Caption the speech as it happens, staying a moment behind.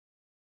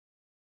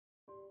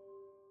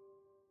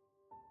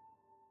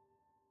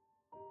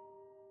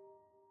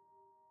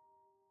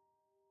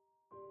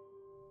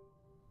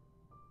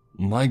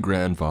My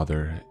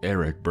grandfather,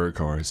 Eric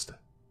Burkhorst,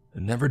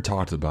 never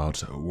talked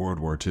about World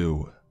War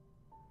II.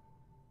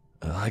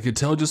 I could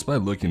tell just by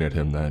looking at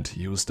him that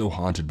he was still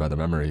haunted by the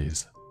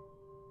memories.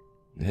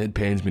 It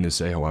pains me to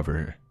say,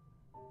 however,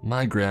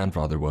 my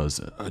grandfather was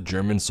a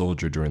German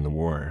soldier during the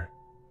war,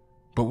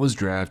 but was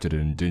drafted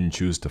and didn't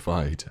choose to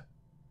fight.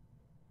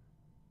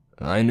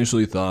 I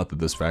initially thought that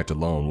this fact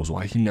alone was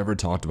why he never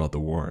talked about the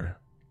war,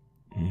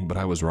 but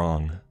I was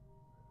wrong.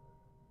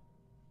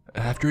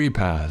 After he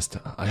passed,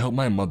 I helped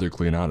my mother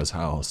clean out his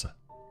house.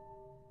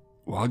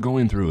 While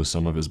going through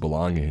some of his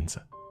belongings,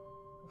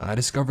 I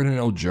discovered an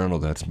old journal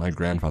that my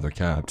grandfather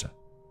kept,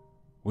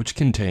 which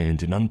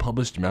contained an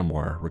unpublished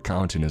memoir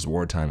recounting his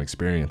wartime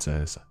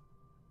experiences.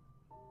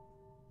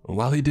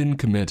 While he didn't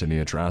commit any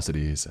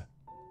atrocities,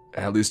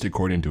 at least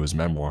according to his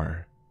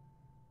memoir,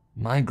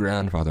 my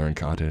grandfather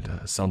encountered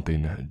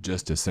something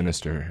just as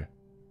sinister.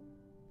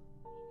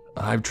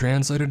 I've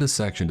translated a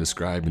section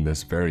describing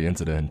this very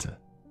incident,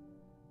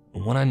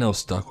 one I know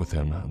stuck with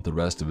him the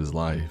rest of his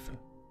life.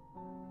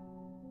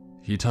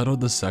 He titled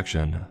the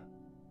section,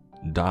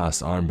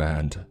 Das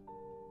Armband,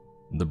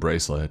 the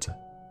bracelet.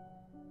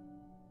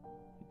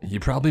 He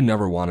probably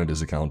never wanted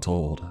his account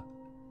told,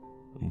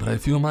 but I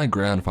feel my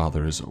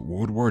grandfather's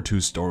World War II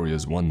story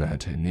is one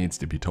that needs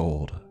to be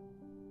told.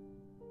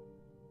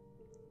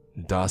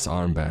 Das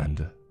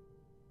Armband.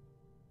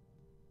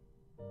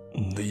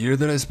 The year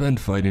that I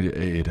spent fighting to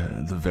aid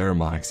the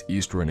Wehrmacht's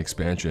eastward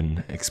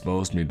expansion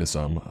exposed me to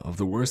some of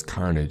the worst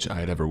carnage I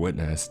had ever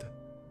witnessed.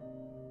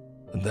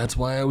 That's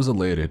why I was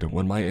elated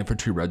when my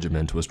infantry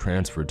regiment was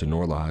transferred to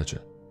Norlage,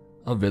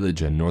 a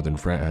village in northern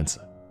France.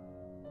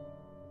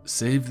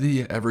 Save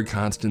the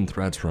ever-constant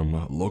threats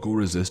from local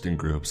resistant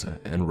groups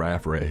and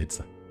RAF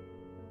raids,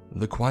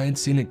 the quiet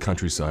scenic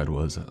countryside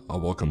was a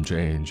welcome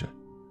change.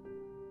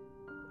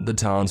 The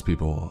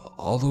townspeople,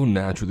 although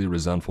naturally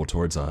resentful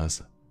towards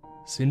us,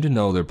 seemed to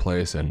know their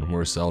place and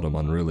were seldom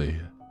unruly.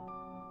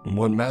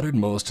 What mattered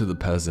most to the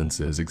peasants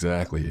is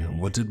exactly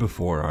what did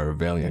before our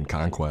valiant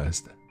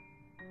conquest.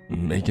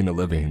 Making a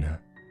living.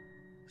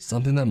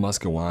 Something that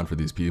must go on for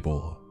these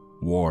people,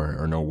 war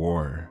or no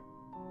war.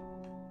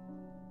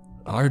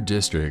 Our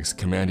district's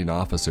commanding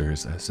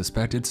officers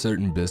suspected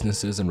certain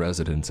businesses and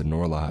residents in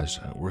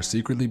Norlage were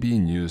secretly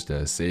being used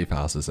as safe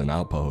houses and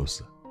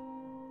outposts.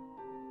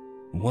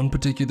 One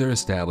particular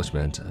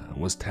establishment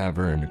was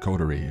Taverne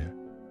Coterie,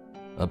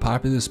 a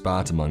popular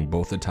spot among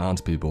both the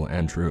townspeople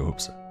and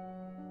troops.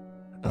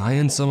 I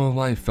and some of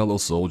my fellow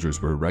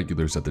soldiers were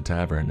regulars at the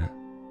tavern,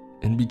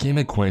 and became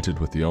acquainted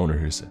with the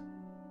owners,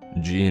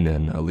 Jean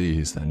and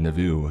Elise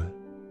Neveu.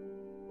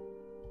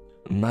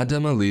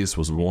 Madame Elise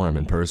was warm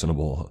and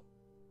personable,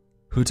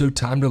 who took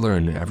time to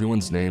learn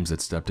everyone's names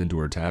that stepped into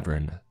her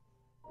tavern,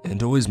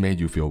 and always made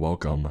you feel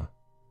welcome.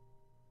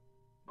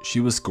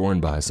 She was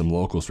scorned by some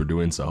locals for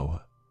doing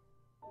so,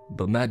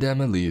 but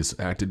Madame Elise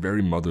acted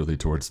very motherly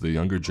towards the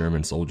younger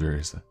German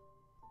soldiers.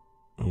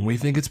 We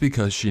think it's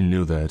because she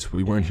knew that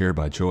we weren't here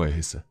by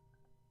choice,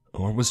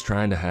 or was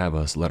trying to have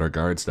us let our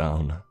guards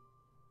down.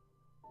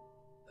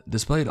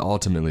 Despite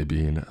ultimately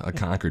being a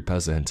conquered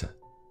peasant,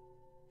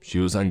 she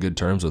was on good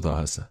terms with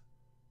us,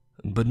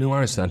 but knew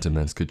our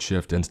sentiments could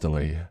shift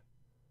instantly.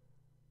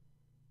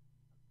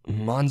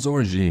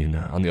 Monsieur Jean,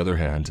 on the other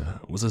hand,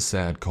 was a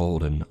sad,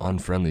 cold, and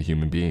unfriendly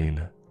human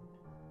being.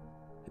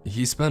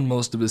 He spent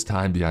most of his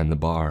time behind the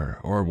bar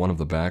or one of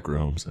the back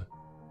rooms,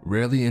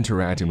 rarely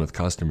interacting with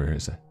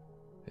customers,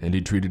 and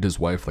he treated his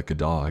wife like a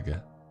dog.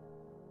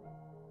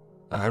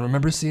 I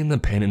remember seeing the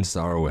pain and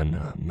sorrow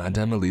in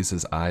Madame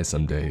Elise's eyes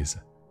some days,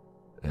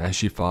 as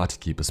she fought to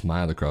keep a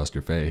smile across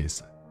her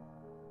face.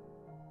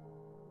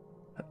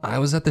 I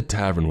was at the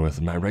tavern with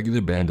my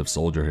regular band of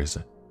soldiers,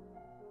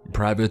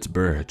 Privates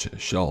Birch,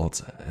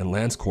 Schultz, and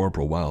Lance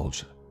Corporal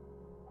Welch.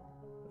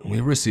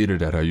 We were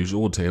seated at our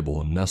usual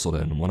table nestled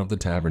in one of the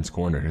tavern's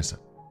corners,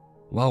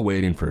 while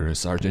waiting for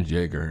Sergeant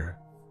Jaeger,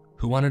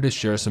 who wanted to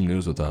share some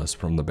news with us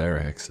from the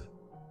barracks.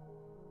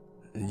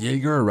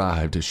 Jaeger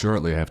arrived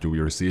shortly after we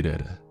were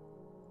seated,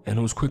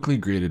 and was quickly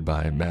greeted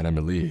by Madame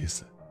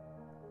Elise.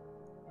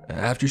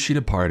 After she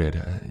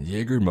departed,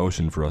 Jaeger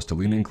motioned for us to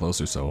lean in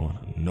closer so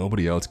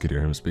nobody else could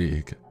hear him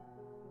speak.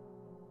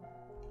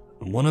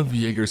 One of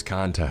Jaeger's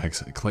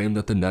contacts claimed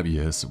that the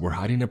Nevius were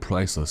hiding a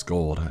priceless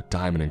gold,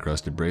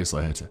 diamond-encrusted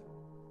bracelet,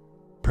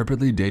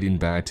 purportedly dating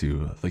back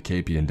to the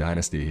Capian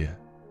dynasty.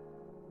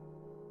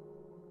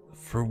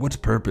 For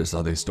what purpose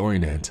are they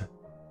storing it?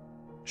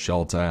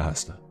 Schultz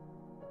asked.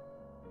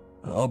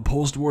 A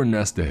post-war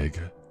nest egg,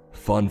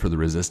 fun for the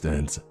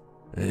resistance.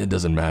 It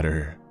doesn't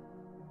matter,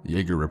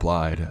 Jaeger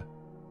replied.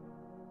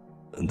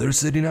 They're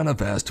sitting on a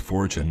vast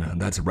fortune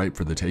that's ripe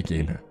for the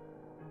taking,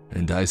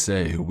 and I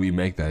say we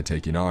make that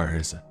taking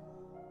ours.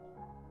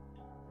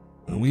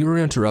 We were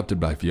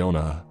interrupted by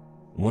Fiona,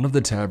 one of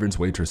the tavern's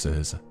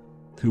waitresses,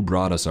 who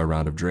brought us our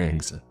round of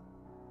drinks,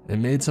 and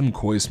made some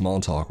coy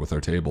small talk with our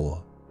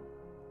table.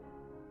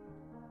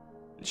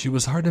 She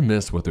was hard to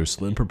miss with her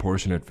slim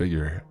proportionate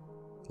figure,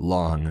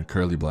 long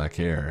curly black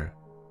hair,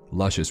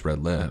 luscious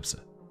red lips,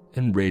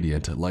 and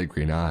radiant light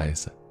green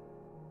eyes.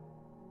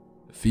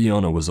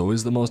 Fiona was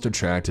always the most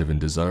attractive and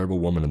desirable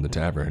woman in the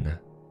tavern,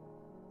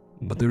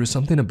 but there was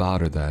something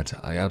about her that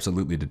I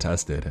absolutely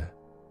detested.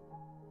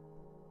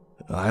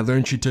 I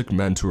learned she took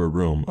men to her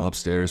room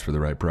upstairs for the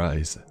right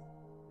price,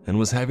 and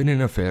was having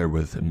an affair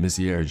with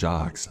Monsieur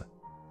Jacques.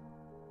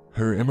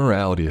 Her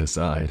immorality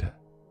aside,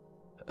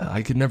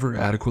 I could never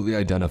adequately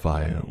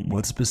identify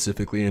what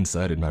specifically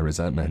incited my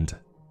resentment.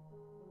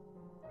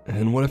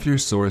 "And what if your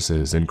source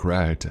is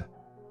incorrect?"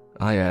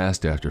 I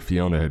asked after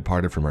Fiona had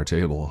parted from our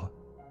table,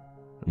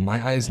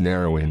 my eyes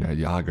narrowing at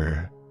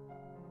Jaeger.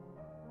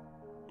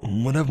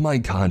 "One of my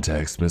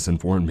contacts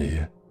misinformed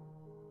me,"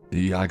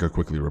 Jaeger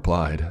quickly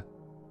replied.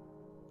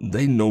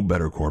 "They know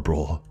better,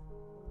 Corporal."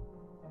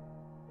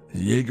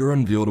 Jaeger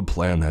unveiled a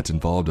plan that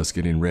involved us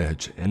getting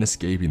rich and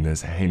escaping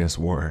this heinous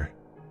war.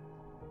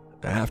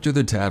 After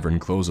the tavern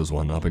closes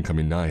one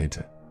up-and-coming night,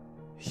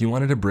 he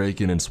wanted to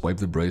break in and swipe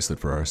the bracelet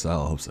for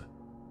ourselves.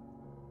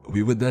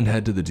 We would then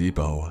head to the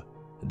depot,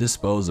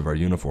 dispose of our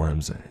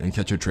uniforms, and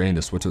catch a train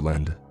to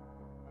Switzerland.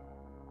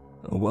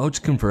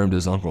 Welch confirmed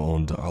his uncle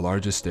owned a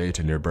large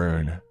estate near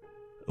Bern,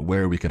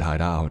 where we could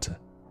hide out,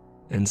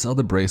 and sell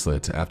the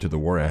bracelet after the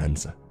war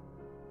ends.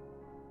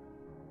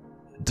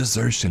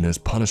 "Desertion is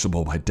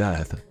punishable by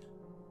death,"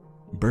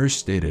 Birch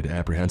stated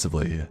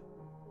apprehensively,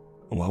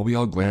 while we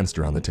all glanced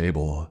around the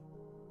table,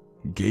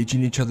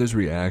 gauging each other's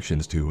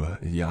reactions to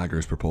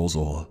Jaeger's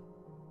proposal.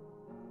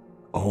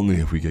 "Only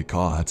if we get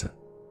caught,"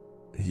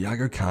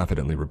 Jaeger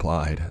confidently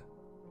replied.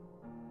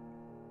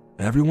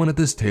 Everyone at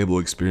this table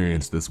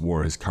experienced this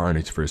war's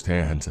carnage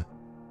firsthand.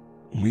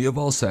 We have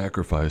all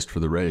sacrificed for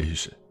the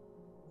Reich.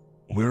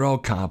 We're all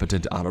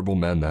competent, honorable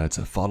men that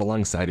fought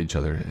alongside each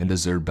other and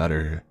deserve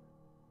better.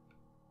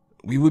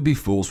 We would be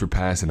fools for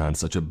passing on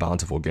such a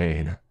bountiful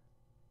gain,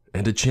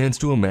 and a chance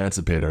to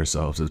emancipate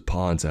ourselves as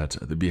pawns at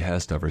the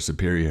behest of our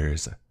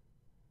superiors.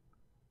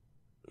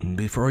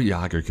 Before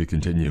Jaeger could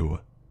continue,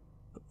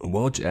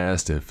 Welch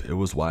asked if it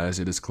was wise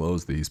to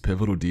disclose these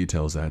pivotal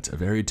details at a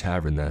very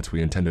tavern that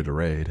we intended to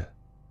raid.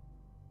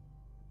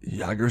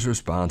 Jaeger's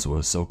response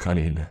was so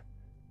cunning.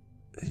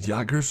 It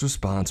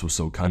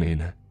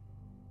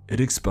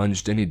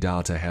expunged any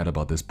doubts I had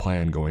about this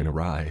plan going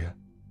awry.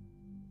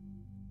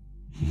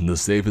 "The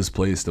safest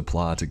place to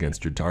plot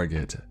against your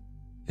target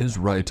is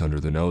right under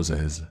their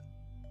noses."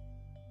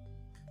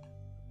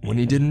 When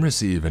he didn't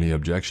receive any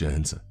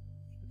objections,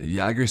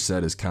 Jaeger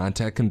said his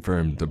contact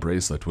confirmed the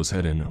bracelet was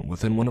hidden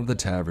within one of the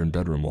tavern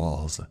bedroom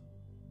walls.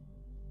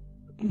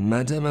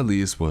 Madame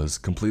Elise was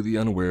completely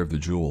unaware of the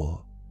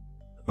jewel,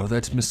 or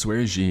that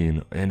Monsieur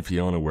Jean and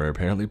Fiona were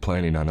apparently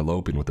planning on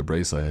eloping with the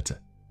bracelet.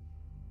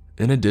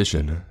 In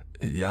addition,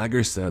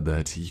 Jaeger said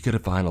that he could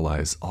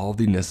finalize all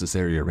the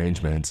necessary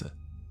arrangements,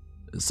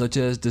 such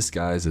as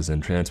disguises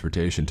and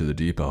transportation to the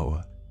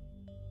depot.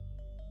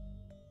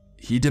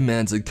 "He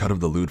demands a cut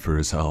of the loot for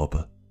his help,"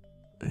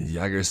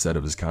 Jaeger said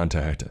of his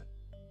contact.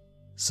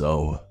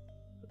 "So,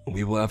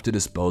 we will have to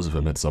dispose of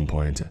him at some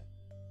point.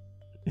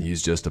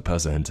 He's just a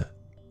peasant."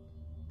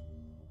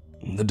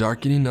 The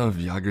darkening of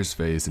Jaeger's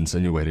face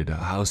insinuated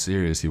how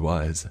serious he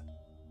was,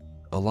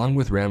 along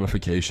with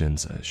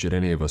ramifications should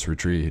any of us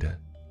retreat.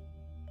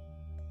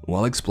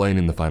 While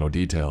explaining the final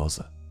details,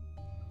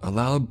 a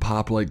loud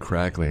pop-like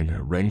crackling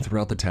rang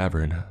throughout the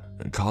tavern,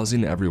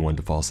 causing everyone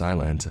to fall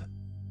silent.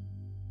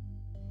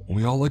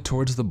 We all looked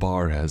towards the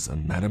bar as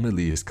Madame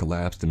Elise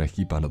collapsed in a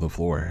heap onto the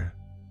floor,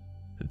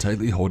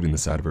 tightly holding the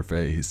side of her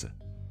face.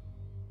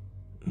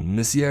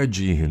 Monsieur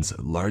Jean's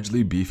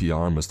largely beefy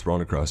arm was thrown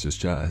across his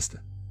chest,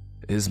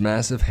 his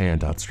massive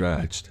hand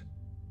outstretched.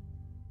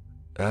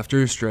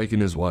 After striking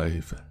his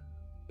wife,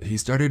 he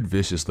started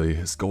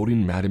viciously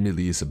scolding Madame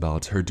Elise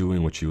about her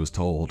doing what she was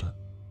told.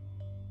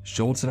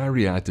 Schultz and I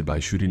reacted by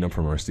shooting up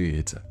from our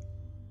seats.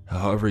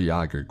 However,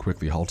 Jaeger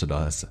quickly halted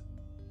us.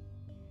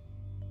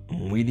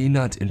 "We need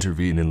not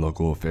intervene in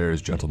local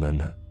affairs,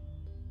 gentlemen,"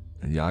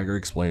 Jaeger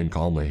explained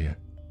calmly.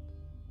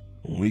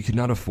 "We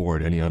cannot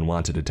afford any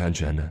unwanted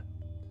attention,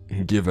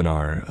 given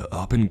our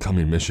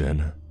up-and-coming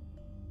mission."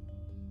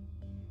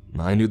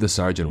 I knew the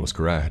sergeant was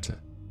correct.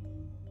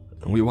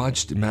 We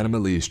watched Madame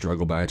Elise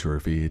struggle back to her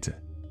feet,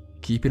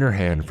 keeping her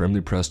hand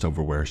firmly pressed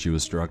over where she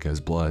was struck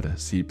as blood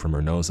seeped from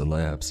her nose and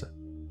lips.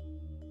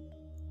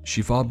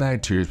 She fought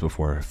back tears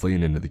before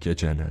fleeing into the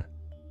kitchen,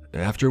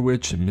 after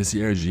which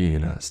Monsieur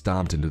Jean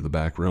stomped into the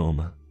back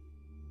room.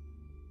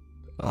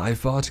 I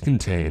fought to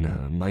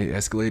contain my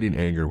escalating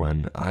anger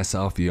when I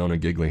saw Fiona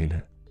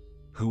giggling,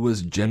 who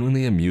was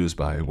genuinely amused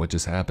by what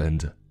just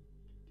happened.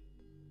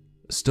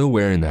 Still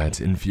wearing that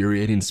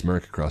infuriating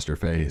smirk across her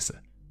face,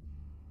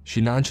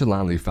 she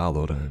nonchalantly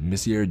followed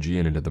Monsieur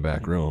Jean into the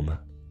back room.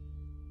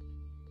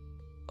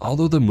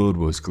 Although the mood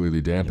was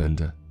clearly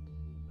dampened,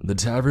 the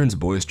tavern's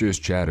boisterous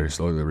chatter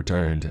slowly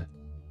returned.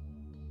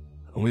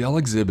 We all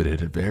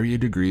exhibited varying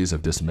degrees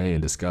of dismay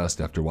and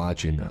disgust after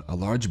watching a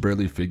large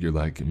burly figure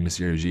like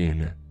Monsieur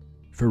Jean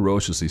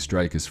ferociously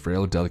strike his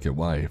frail, delicate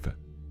wife,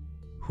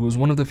 who was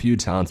one of the few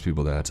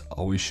townspeople that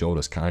always showed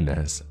us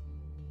kindness.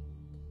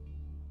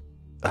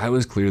 I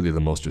was clearly the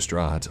most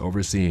distraught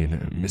over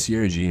seeing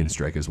Monsieur Jean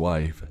strike his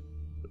wife,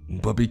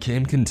 but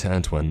became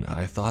content when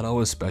I thought how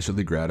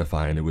especially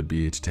gratifying it would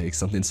be to take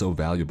something so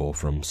valuable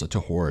from such a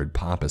horrid,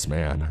 pompous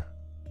man.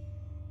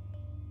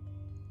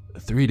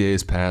 3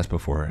 days passed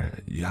before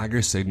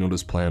Jaeger signaled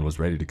his plan was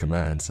ready to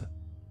commence.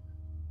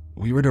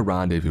 We were to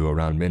rendezvous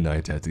around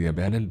midnight at the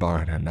abandoned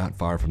barn not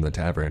far from the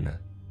tavern.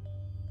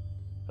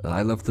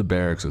 I left the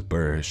barracks with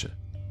Birch,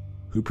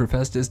 who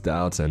professed his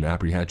doubts and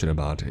apprehension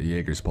about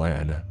Jaeger's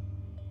plan,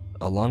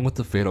 along with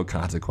the fatal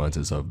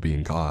consequences of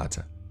being caught.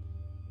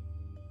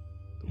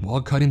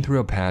 While cutting through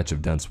a patch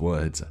of dense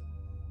woods,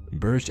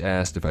 Birch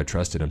asked if I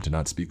trusted him to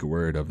not speak a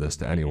word of this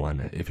to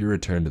anyone if he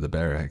returned to the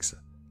barracks.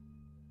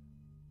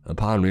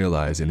 Upon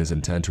realizing his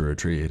intent to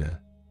retreat,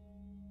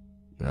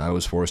 I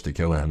was forced to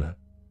kill him.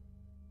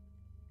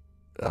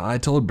 I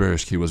told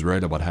Birch he was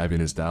right about having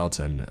his doubts,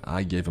 and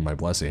I gave him my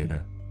blessing,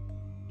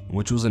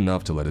 which was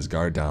enough to let his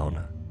guard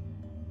down.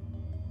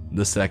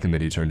 The second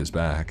that he turned his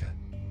back,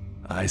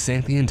 I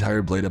sank the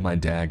entire blade of my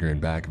dagger in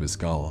back of his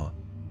skull.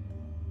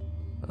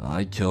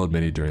 I killed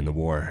many during the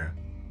war,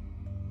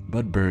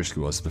 but Birch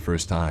was the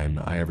first time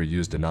I ever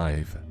used a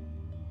knife.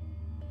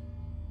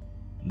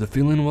 The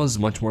feeling was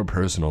much more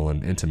personal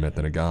and intimate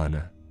than a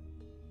gun,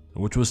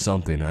 which was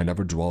something I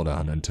never dwelled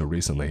on until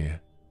recently.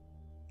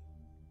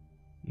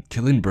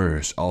 Killing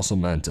Birch also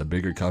meant a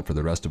bigger cut for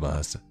the rest of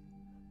us,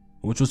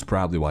 which was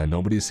probably why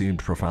nobody seemed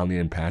profoundly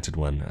impacted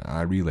when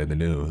I relayed the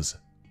news.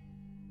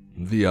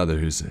 The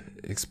others,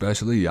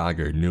 especially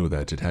Jaeger, knew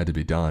that it had to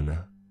be done.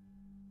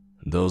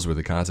 Those were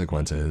the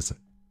consequences.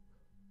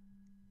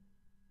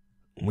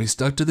 We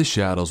stuck to the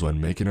shadows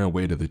when making our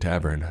way to the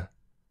tavern,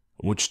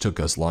 which took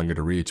us longer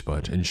to reach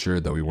but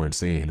ensured that we weren't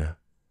seen.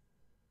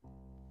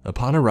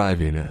 Upon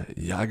arriving,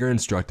 Jaeger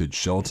instructed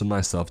Schultz and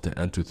myself to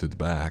enter through the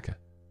back,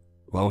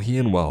 while he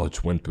and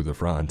Welch went through the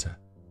front.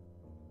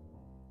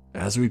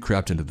 As we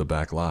crept into the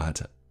back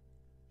lot,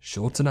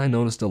 Schultz and I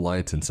noticed a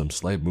light and some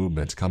slight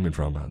movement coming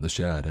from the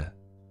shed.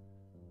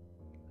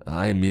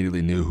 I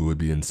immediately knew who would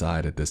be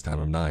inside at this time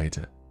of night.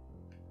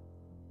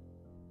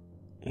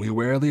 We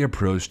warily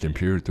approached and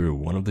peered through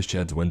one of the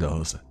shed's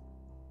windows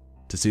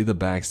to see the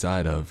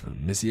backside of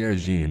Monsieur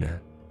Jean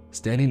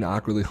standing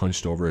awkwardly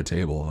hunched over a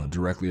table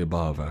directly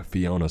above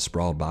Fiona's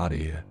sprawled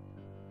body.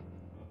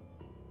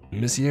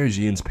 Monsieur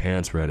Jean's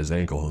pants were at his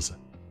ankles,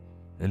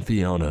 and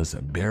Fiona's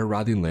bare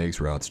rotting legs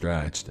were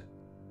outstretched.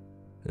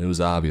 It was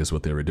obvious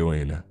what they were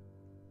doing.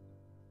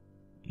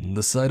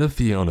 The sight of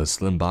Fiona's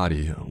slim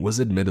body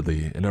was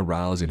admittedly an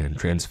arousing and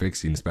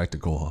transfixing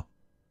spectacle,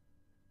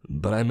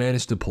 but I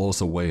managed to pull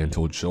us away and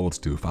told Schultz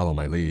to follow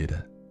my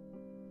lead.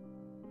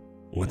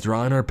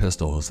 Withdrawing our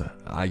pistols,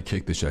 I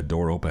kicked the shed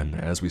door open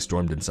as we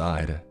stormed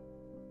inside,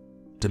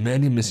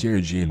 demanding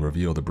Monsieur Jean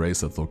reveal the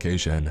bracelet's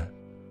location.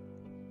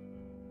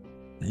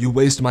 "You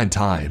waste my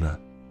time,"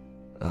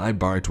 I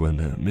barked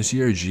when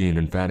Monsieur Jean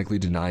emphatically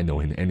denied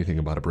knowing anything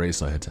about a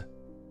bracelet.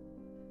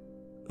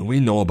 "We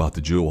know about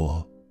the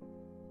jewel.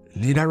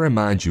 Need I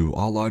remind you,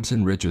 all arts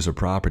and riches are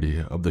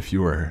property of the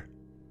Fuhrer.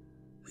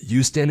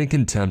 You stand in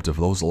contempt of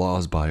those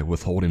laws by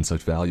withholding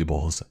such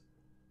valuables.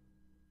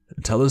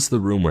 Tell us the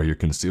room where you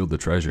concealed the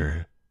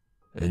treasure,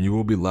 and you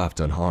will be left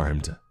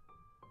unharmed."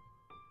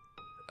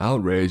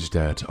 Outraged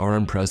at our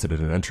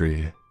unprecedented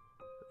entry,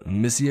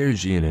 Monsieur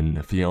Jean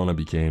and Fiona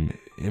became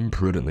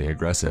imprudently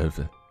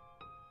aggressive.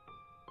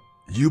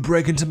 "You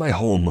break into my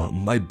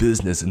home, my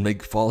business, and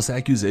make false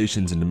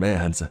accusations and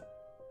demands,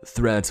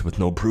 threats with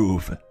no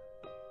proof,"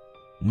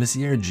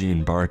 Monsieur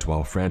Jean barked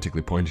while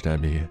frantically pointing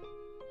at me.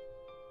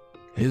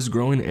 His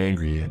growing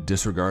angry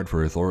disregard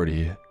for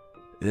authority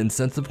and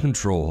sense of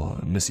control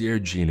Monsieur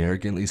Jean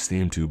arrogantly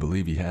seemed to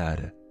believe he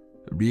had,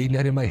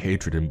 reignited my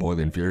hatred and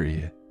boiling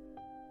fury.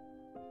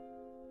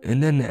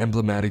 In an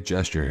emblematic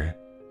gesture,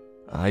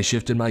 I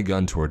shifted my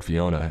gun toward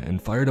Fiona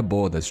and fired a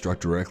bullet that struck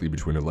directly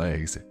between her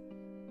legs.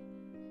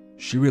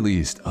 She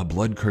released a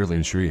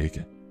blood-curdling shriek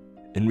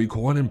and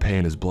recoiled in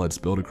pain as blood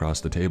spilled across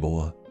the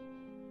table.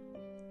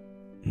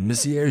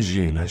 Monsieur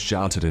Jean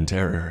shouted in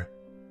terror,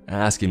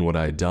 asking what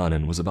I had done,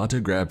 and was about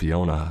to grab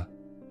Fiona,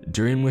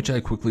 during which I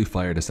quickly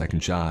fired a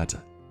second shot,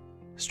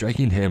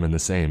 striking him in the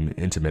same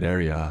intimate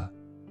area.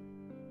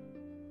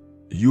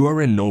 "You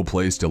are in no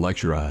place to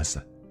lecture us,"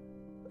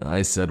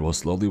 I said while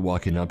slowly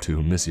walking up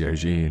to Monsieur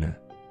Jean,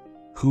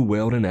 who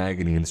wailed in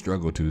agony and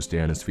struggled to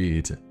stay on his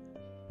feet,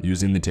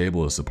 using the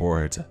table as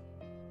support.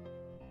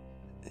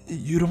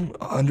 "You don't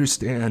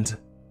understand,"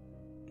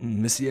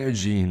 Monsieur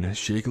Jean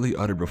shakily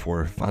uttered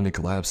before finally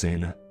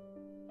collapsing.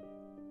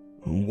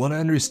 "What I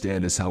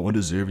understand is how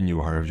undeserving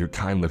you are of your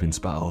kind living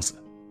spouse,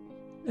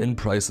 and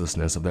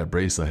pricelessness of that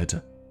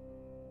bracelet,"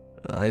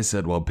 I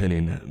said while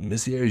pinning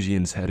Monsieur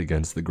Jean's head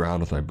against the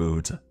ground with my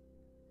boot.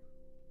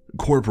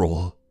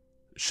 "Corporal,"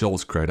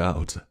 Schultz cried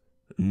out,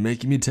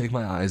 making me take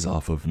my eyes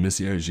off of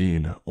Monsieur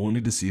Jean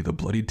only to see the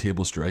bloody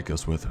table strike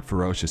us with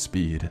ferocious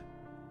speed.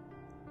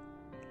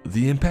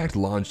 The impact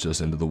launched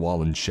us into the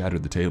wall and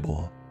shattered the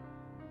table.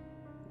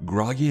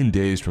 Groggy and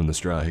dazed from the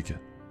strike,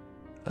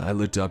 I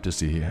looked up to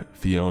see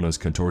Fiona's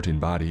contorting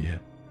body.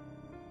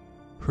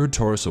 Her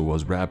torso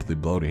was rapidly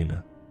bloating,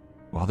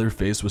 while their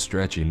face was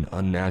stretching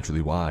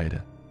unnaturally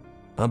wide,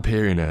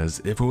 appearing as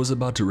if it was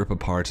about to rip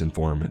apart and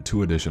form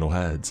 2 additional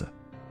heads.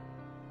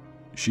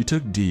 She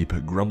took deep,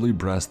 grumbly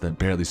breaths that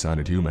barely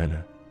sounded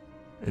human,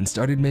 and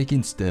started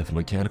making stiff,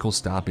 mechanical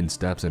stomping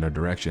steps in our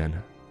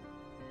direction.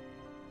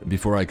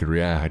 Before I could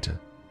react,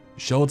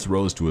 Schultz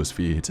rose to his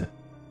feet.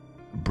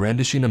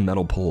 Brandishing a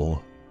metal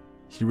pole,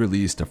 he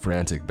released a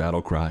frantic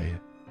battle cry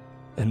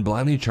and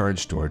blindly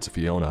charged towards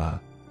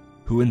Fiona,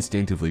 who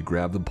instinctively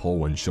grabbed the pole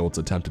when Schultz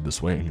attempted to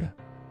swing.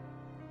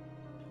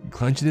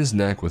 Clenching his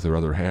neck with her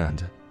other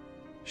hand,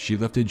 she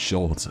lifted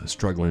Schultz's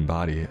struggling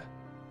body,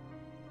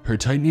 her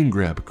tightening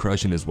grip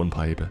crushing his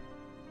windpipe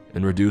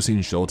and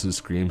reducing Schultz's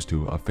screams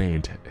to a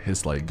faint,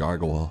 hiss-like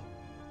gargle.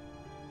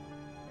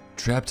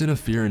 Trapped in a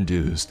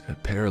fear-induced,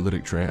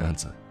 paralytic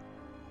trance,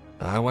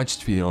 I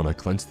watched Fiona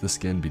clench the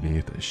skin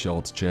beneath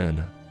Schultz's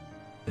chin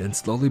and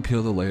slowly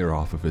peel the layer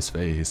off of his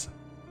face.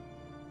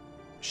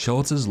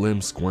 Schultz's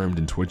limbs squirmed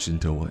and twitched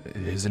until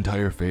his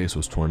entire face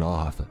was torn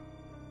off,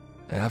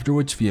 after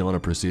which Fiona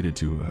proceeded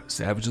to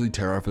savagely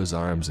tear off his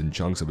arms and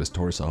chunks of his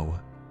torso.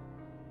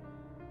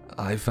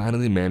 I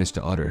finally managed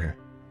to utter,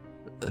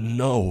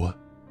 "No,"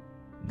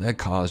 that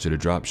caused her to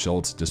drop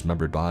Schultz's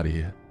dismembered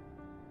body.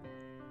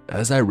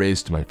 As I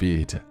raised to my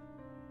feet,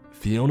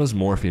 Fiona's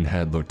morphine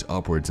head looked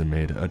upwards and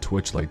made a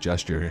twitch-like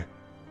gesture,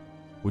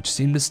 which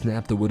seemed to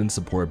snap the wooden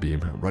support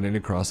beam running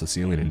across the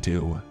ceiling in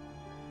 2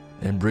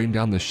 and bring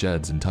down the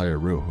shed's entire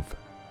roof.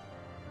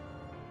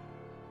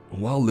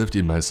 While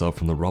lifting myself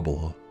from the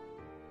rubble,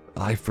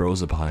 I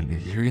froze upon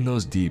hearing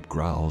those deep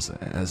growls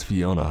as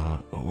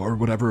Fiona, or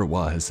whatever it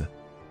was,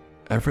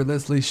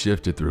 effortlessly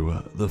shifted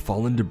through the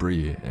fallen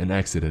debris and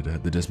exited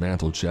the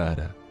dismantled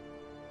shed.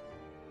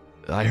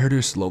 I heard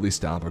her slowly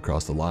stomp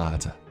across the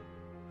lot,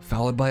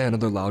 followed by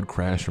another loud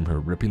crash from her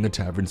ripping the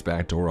tavern's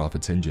back door off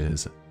its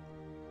hinges.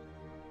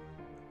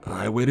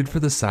 I waited for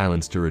the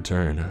silence to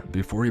return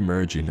before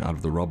emerging out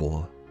of the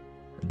rubble,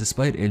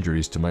 despite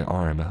injuries to my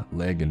arm,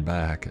 leg, and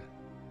back.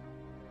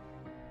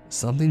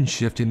 Something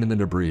shifting in the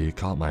debris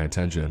caught my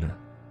attention,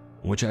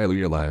 which I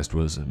realized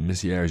was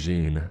Monsieur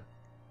Jean.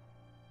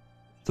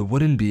 The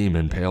wooden beam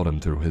impaled him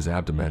through his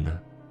abdomen.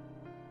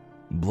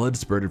 Blood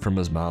spurted from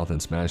his mouth and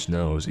smashed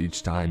nose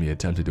each time he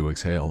attempted to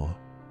exhale.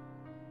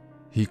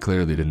 He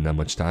clearly didn't have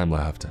much time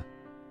left,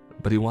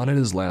 but he wanted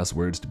his last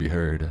words to be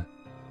heard.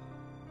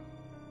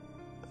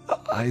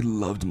 "I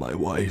loved my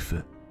wife,"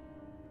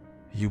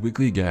 he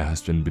weakly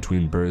gasped in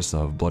between bursts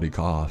of bloody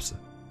coughs.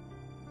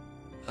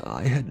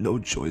 "I had no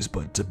choice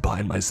but to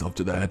bind myself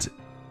to that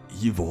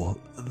evil,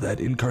 that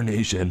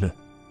incarnation,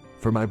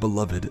 for my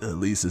beloved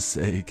Elise's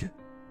sake."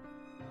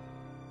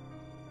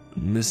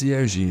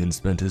 Monsieur Jean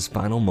spent his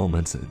final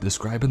moments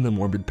describing the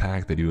morbid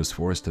pact that he was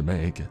forced to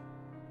make.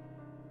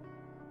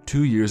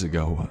 2 years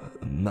ago,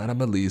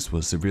 Madame Elise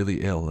was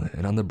severely ill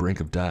and on the brink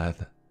of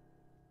death.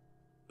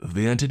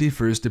 The entity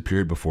first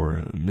appeared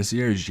before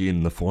Monsieur Jean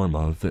in the form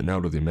of an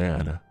elderly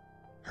man,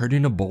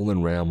 herding a bull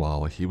and ram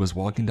while he was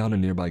walking down a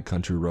nearby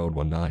country road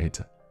one night.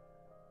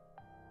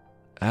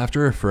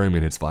 After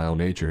affirming its vile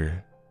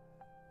nature,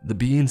 the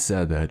being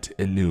said that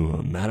it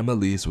knew Madame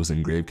Elise was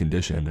in grave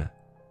condition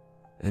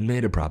and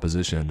made a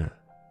proposition.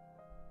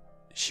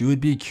 She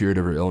would be cured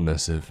of her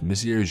illness if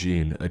Monsieur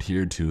Jean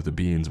adhered to the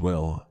being's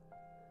will.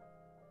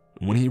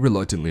 When he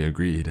reluctantly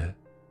agreed,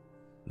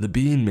 the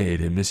being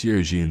made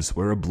Monsieur Jean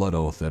swear a blood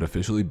oath that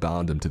officially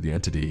bound him to the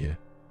entity,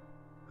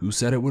 who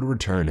said it would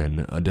return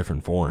in a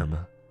different form.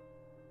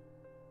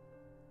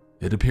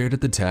 It appeared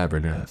at the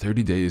tavern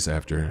 30 days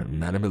after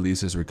Madame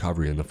Elise's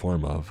recovery in the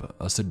form of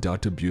a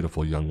seductive,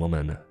 beautiful young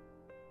woman.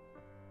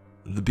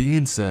 The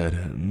being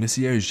said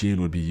Monsieur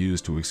Jean would be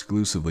used to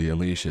exclusively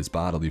unleash his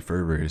bodily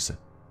fervors.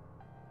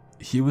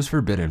 He was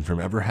forbidden from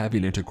ever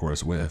having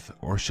intercourse with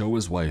or show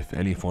his wife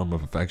any form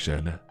of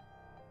affection.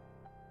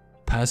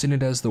 Passing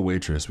it as the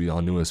waitress we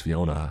all knew as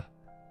Fiona,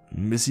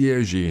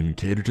 Monsieur Jean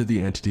catered to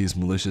the entity's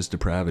malicious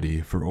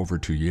depravity for over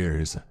 2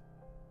 years,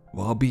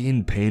 while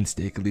being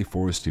painstakingly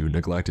forced to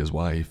neglect his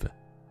wife.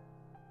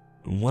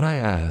 When I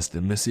asked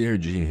Monsieur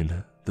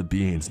Jean the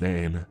being's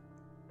name,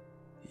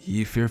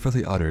 he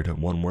fearfully uttered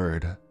one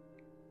word: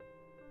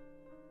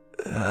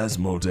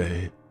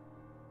 "Asmodee.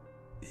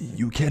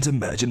 You can't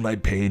imagine my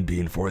pain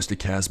being forced to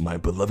cast my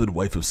beloved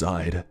wife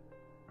aside.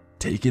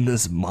 Taking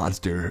this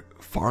monster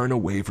far and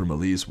away from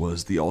Elise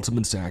was the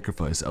ultimate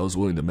sacrifice I was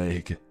willing to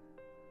make."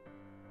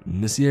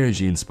 Monsieur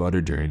Jean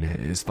sputtered during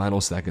his final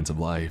seconds of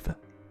life.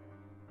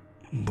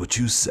 "But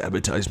you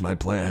sabotaged my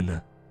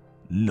plan,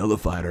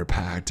 nullified our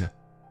pact."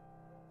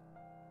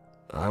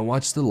 I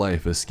watched the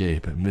life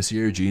escape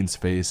Monsieur Jean's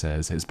face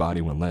as his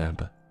body went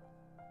limp.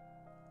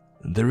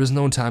 There was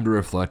no time to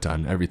reflect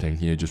on everything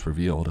he had just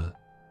revealed,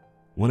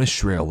 when a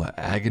shrill,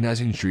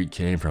 agonizing shriek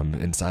came from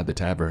inside the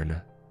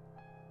tavern.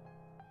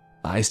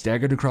 I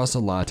staggered across the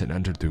lot and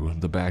entered through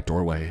the back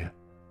doorway.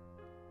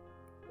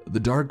 The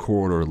dark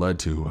corridor led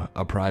to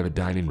a private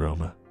dining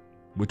room,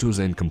 which was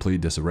in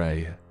complete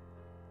disarray.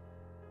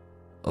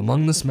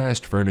 Among the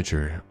smashed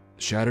furniture,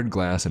 shattered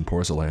glass, and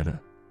porcelain,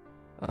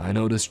 I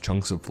noticed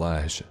chunks of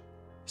flesh,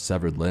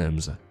 severed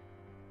limbs,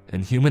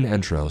 and human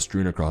entrails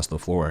strewn across the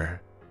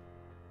floor.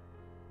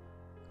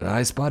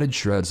 I spotted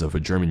shreds of a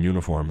German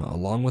uniform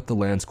along with the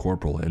Lance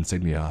Corporal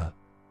insignia,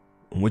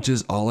 which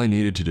is all I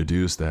needed to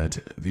deduce that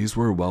these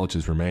were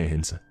Welch's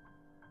remains.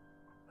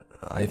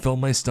 I felt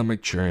my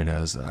stomach churn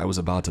as I was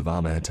about to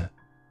vomit.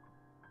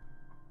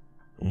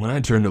 When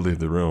I turned to leave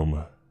the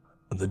room,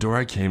 the door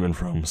I came in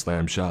from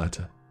slammed shut,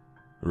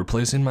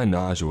 replacing my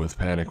nausea with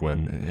panic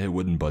when it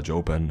wouldn't budge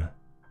open.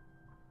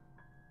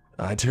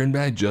 I turned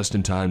back just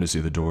in time to see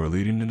the door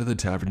leading into the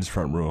tavern's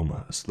front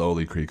room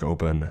slowly creak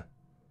open.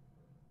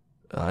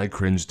 I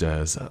cringed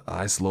as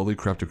I slowly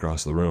crept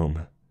across the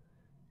room,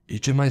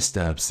 each of my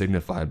steps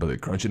signified by the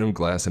crunching of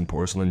glass and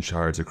porcelain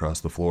shards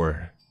across the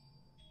floor.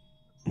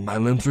 My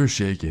limbs were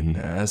shaking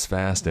as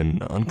fast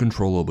and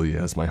uncontrollably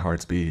as my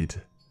heart's beat.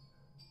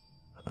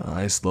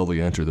 I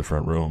slowly entered the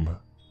front room,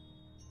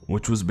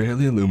 which was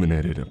barely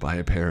illuminated by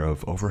a pair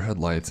of overhead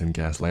lights and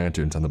gas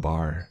lanterns on the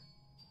bar.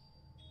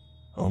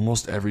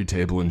 Almost every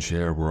table and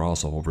chair were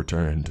also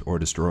overturned or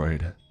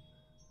destroyed.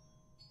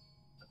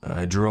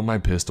 I drew out my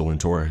pistol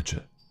and torch,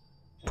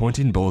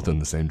 pointing both in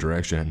the same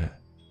direction,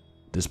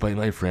 despite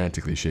my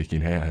frantically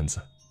shaking hands.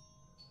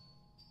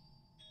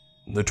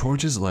 The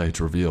torch's light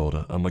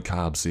revealed a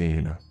macabre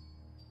scene.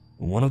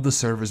 One of the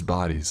servers'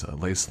 bodies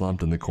lay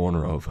slumped in the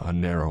corner of a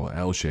narrow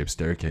L-shaped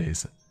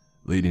staircase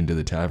leading to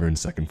the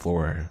tavern's second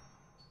floor.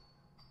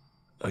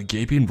 A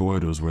gaping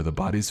void was where the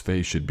body's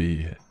face should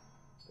be,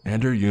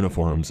 and her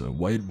uniform's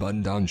white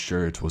button-down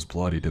shirt was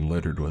bloodied and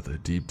littered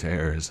with deep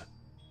tears,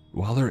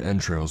 while her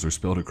entrails were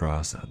spilled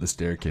across the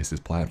staircase's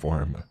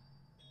platform.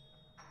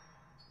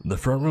 The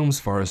front room's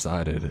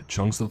far-sided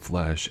chunks of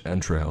flesh,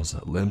 entrails,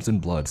 limbs, and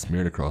blood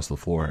smeared across the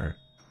floor,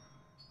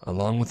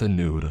 along with a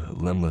nude,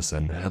 limbless,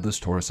 and headless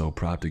torso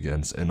propped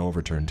against an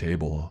overturned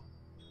table.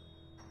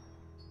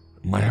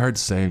 My heart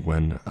sank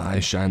when I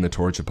shined the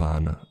torch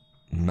upon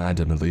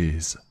Madame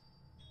Elise.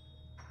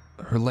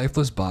 Her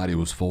lifeless body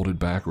was folded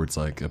backwards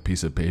like a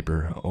piece of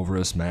paper over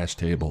a smashed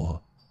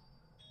table.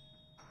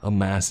 A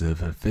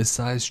massive,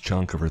 fist-sized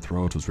chunk of her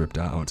throat was ripped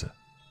out,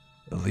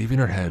 leaving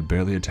her head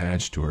barely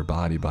attached to her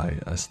body by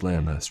a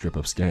slim strip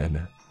of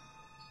skin.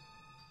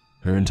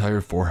 Her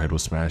entire forehead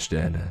was smashed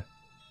in,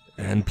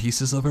 and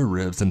pieces of her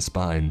ribs and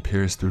spine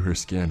pierced through her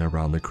skin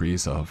around the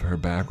crease of her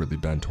backwardly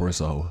bent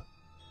torso.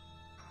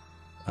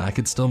 I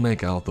could still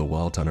make out the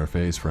welt on her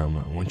face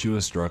from when she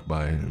was struck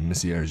by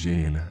Monsieur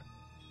Jean,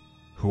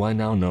 who I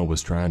now know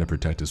was trying to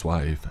protect his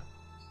wife.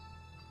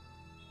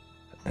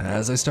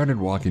 As I started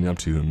walking up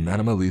to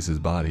Madame Elise's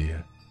body,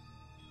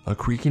 a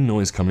creaking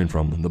noise coming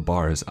from the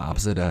bar's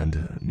opposite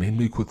end made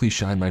me quickly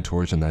shine my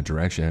torch in that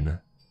direction,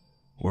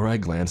 where I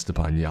glanced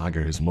upon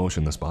Jager's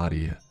motionless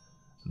body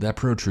that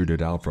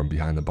protruded out from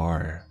behind the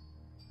bar.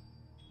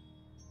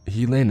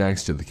 He lay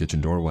next to the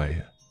kitchen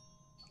doorway,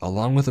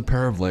 along with a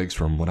pair of legs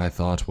from what I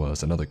thought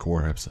was another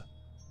corpse,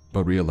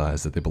 but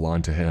realized that they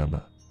belonged to him,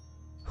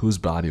 whose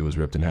body was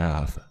ripped in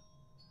half.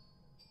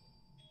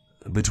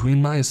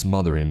 Between my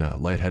smothering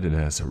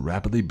lightheadedness,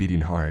 rapidly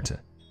beating heart,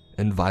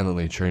 and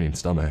violently churning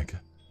stomach,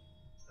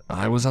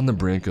 I was on the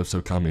brink of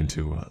succumbing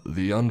to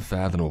the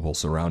unfathomable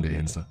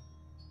surroundings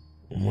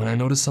when I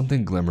noticed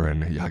something glimmer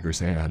in Jager's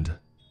hand.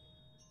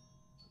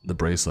 The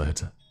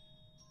bracelet.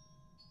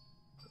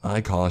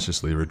 I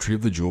cautiously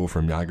retrieved the jewel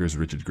from Jager's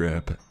rigid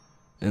grip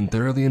and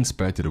thoroughly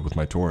inspected it with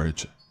my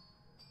torch.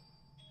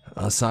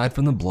 Aside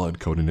from the blood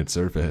coating its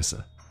surface,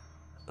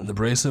 the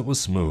bracelet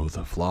was smooth,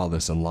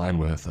 flawless, and lined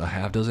with a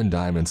half-dozen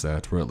diamonds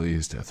that were at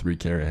least 3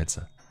 carats.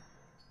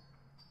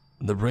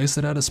 The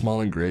bracelet had a small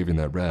engraving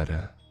that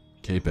read,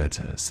 Capet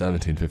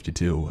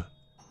 1752,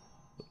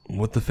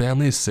 with the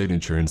family's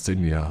signature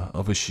insignia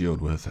of a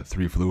shield with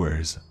 3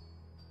 fleurs.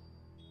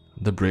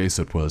 The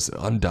bracelet was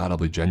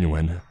undoubtedly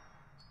genuine,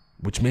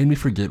 which made me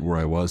forget where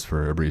I was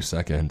for a brief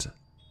second.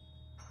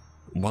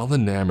 While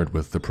enamored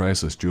with the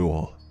priceless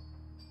jewel,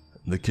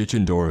 the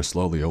kitchen door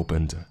slowly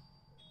opened.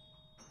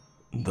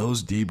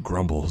 Those deep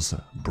grumbles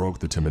broke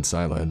the timid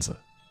silence.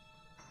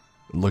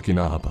 Looking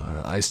up,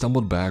 I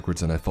stumbled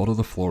backwards and I fell to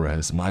the floor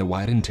as my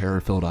wide and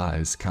terror-filled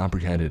eyes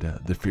comprehended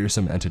the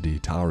fearsome entity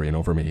towering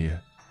over me.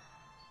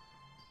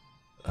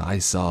 I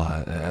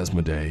saw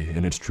Asmodee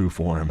in its true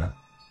form.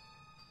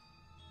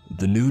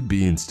 The nude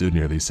being stood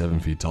nearly 7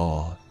 feet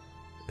tall,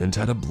 and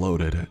had a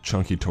bloated,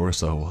 chunky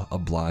torso, a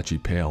blotchy,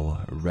 pale,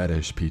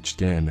 reddish peach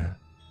skin.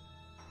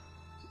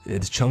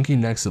 Its chunky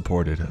neck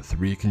supported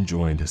 3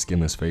 conjoined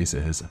skinless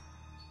faces,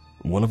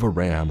 one of a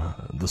ram,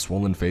 the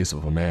swollen face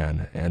of a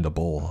man, and a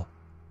bull,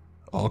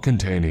 all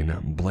containing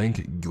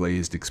blank,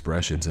 glazed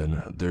expressions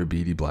in their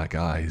beady black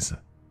eyes.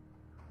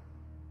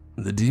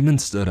 The demon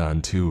stood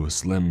on 2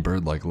 slim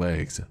bird-like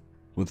legs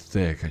with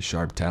thick,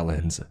 sharp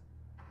talons,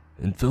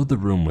 and filled the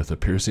room with a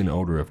piercing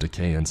odor of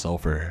decay and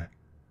sulfur.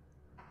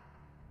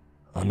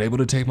 Unable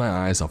to take my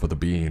eyes off of the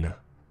being,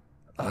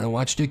 I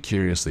watched it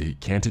curiously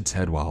cant its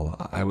head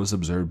while I was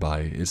observed by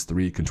its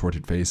 3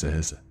 contorted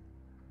faces.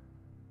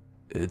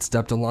 It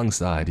stepped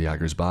alongside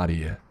Jager's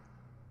body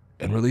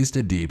and released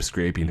a deep,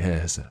 scraping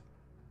hiss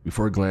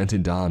before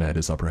glancing down at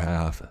his upper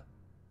half.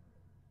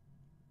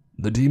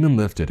 The demon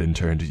lifted and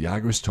turned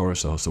Jager's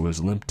torso so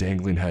his limp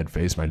dangling head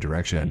faced my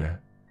direction.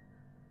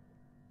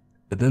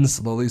 It then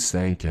slowly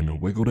sank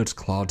and wiggled its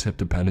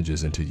claw-tipped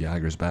appendages into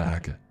Jager's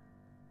back,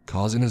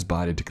 causing his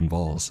body to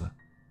convulse,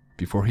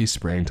 before he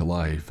sprang to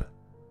life.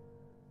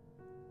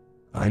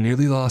 I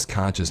nearly lost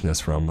consciousness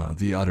from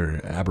the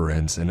utter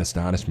aberrance and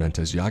astonishment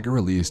as Jager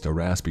released a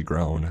raspy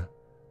groan,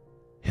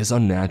 his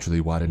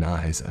unnaturally widened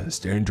eyes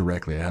staring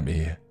directly at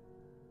me.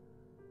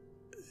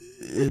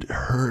 "It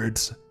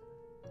hurts,"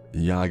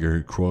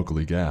 Jager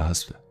croakily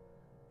gasped,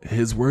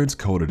 his words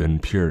coated in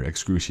pure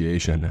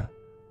excruciation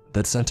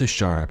that sent a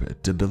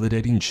sharp,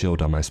 debilitating chill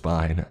down my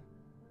spine,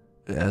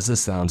 as the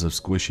sounds of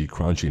squishy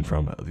crunching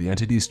from the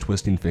entity's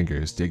twisting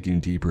fingers digging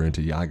deeper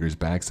into Jager's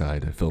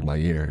backside filled my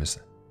ears.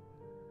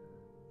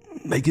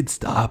 "Make it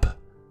stop!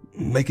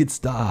 Make it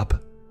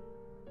stop!"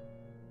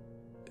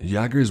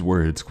 Jager's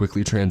words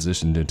quickly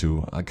transitioned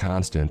into a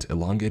constant,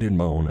 elongated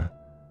moan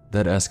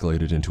that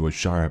escalated into a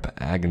sharp,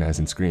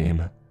 agonizing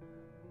scream.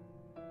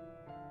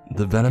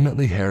 The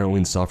vehemently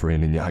harrowing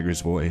suffering in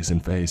Jager's voice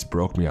and face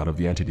broke me out of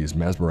the entity's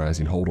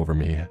mesmerizing hold over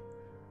me.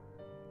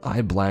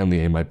 I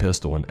blindly aimed my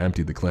pistol and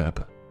emptied the clip,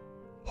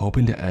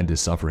 hoping to end his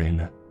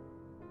suffering.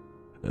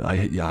 I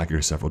hit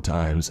Jager several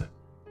times,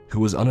 who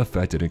was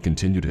unaffected and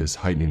continued his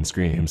heightening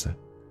screams.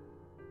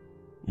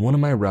 One of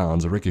my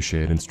rounds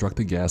ricocheted and struck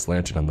the gas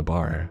lantern on the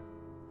bar,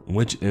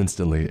 which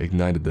instantly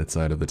ignited that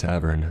side of the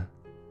tavern.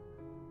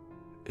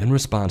 In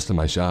response to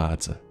my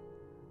shots,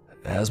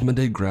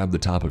 Asmodee grabbed the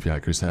top of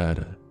Jager's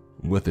head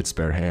with its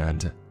bare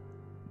hand,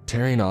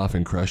 tearing off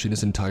and crushing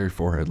his entire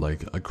forehead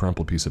like a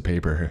crumpled piece of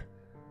paper.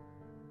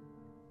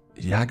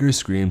 Jager's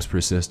screams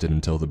persisted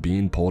until the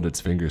being pulled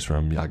its fingers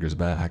from Jager's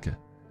back,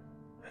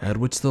 at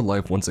which the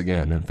life once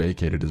again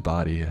vacated his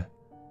body.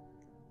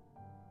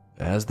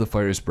 As the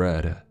fire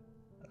spread,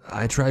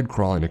 I tried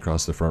crawling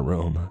across the front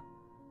room,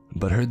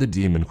 but heard the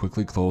demon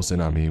quickly close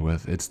in on me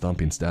with its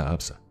thumping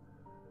steps.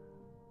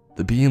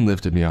 The being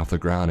lifted me off the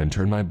ground and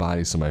turned my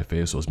body so my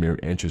face was mere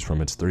inches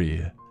from its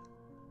three.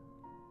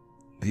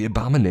 The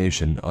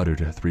abomination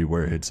uttered 3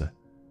 words.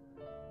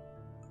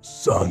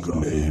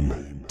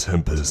 "Sanguinem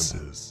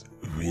tempus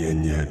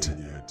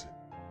vieniet,"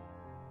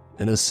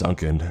 in a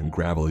sunken,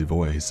 gravelly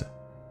voice,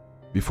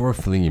 before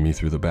flinging me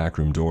through the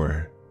backroom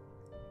door.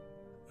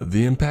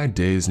 The impact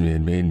dazed me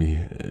and made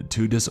me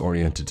too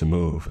disoriented to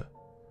move.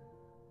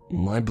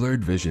 My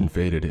blurred vision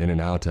faded in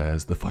and out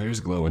as the fire's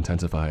glow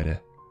intensified,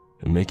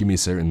 making me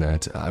certain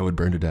that I would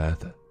burn to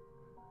death.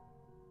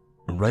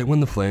 Right when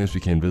the flames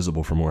became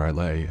visible from where I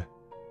lay,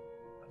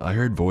 I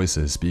heard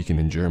voices speaking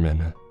in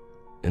German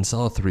and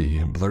saw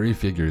 3 blurry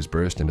figures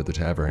burst into the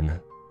tavern.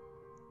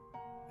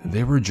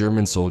 They were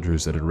German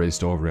soldiers that had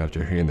raced over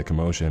after hearing the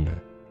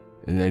commotion,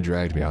 and they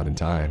dragged me out in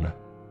time.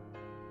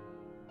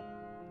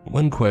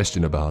 When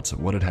questioned about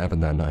what had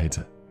happened that night,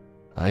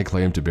 I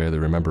claimed to barely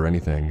remember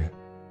anything,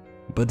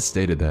 but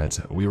stated that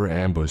we were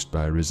ambushed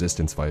by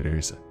resistance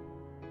fighters.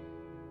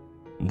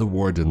 The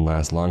war didn't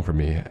last long for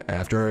me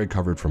after I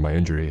recovered from my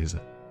injuries.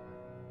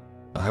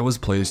 I was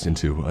placed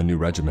into a new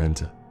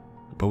regiment,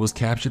 but was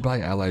captured by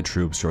Allied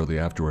troops shortly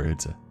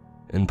afterwards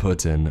and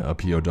put in a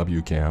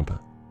POW camp.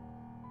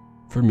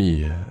 For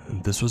me,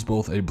 this was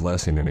both a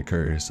blessing and a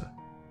curse.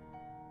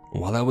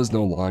 While I was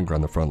no longer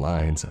on the front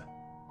lines,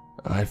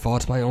 I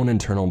fought my own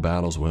internal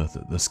battles with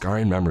the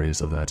scarring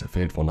memories of that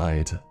fateful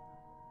night.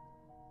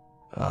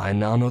 I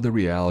now know the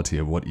reality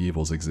of what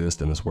evils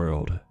exist in this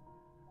world.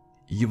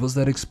 Evils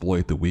that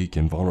exploit the weak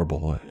and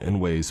vulnerable in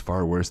ways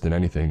far worse than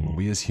anything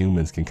we as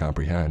humans can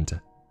comprehend.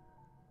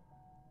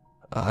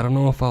 I don't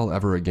know if I'll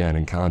ever again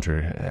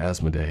encounter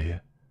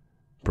Asmodee.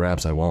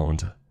 Perhaps I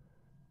won't.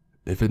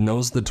 If it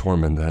knows the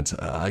torment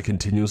that I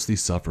continuously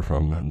suffer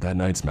from that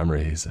night's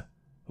memories,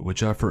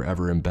 which are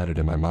forever embedded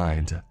in my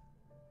mind.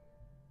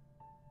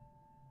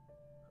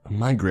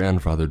 My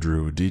grandfather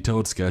drew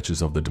detailed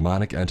sketches of the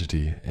demonic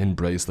entity in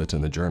bracelets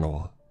in the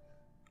journal,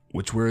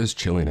 which were as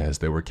chilling as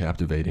they were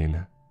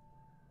captivating.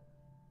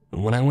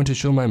 When I went to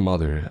show my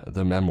mother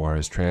the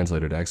memoir's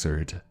translated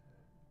excerpt,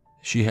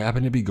 she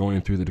happened to be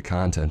going through the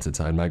contents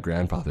inside my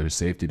grandfather's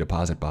safety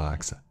deposit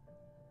box.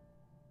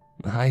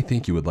 "I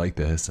think you would like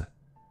this,"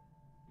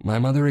 my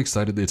mother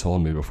excitedly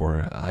told me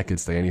before I could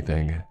say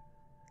anything,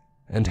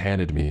 and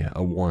handed me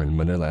a worn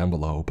manila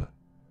envelope.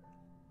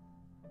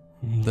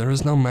 "There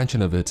is no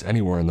mention of it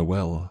anywhere in the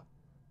will,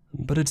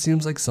 but it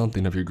seems like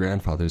something of your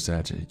grandfather's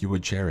that you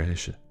would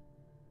cherish."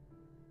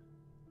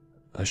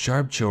 A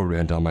sharp chill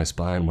ran down my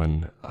spine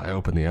when I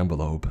opened the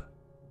envelope,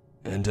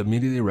 and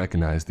immediately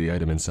recognized the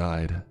item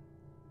inside.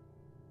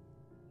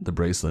 The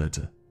bracelet,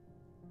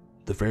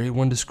 the very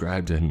one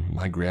described in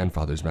my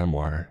grandfather's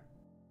memoir.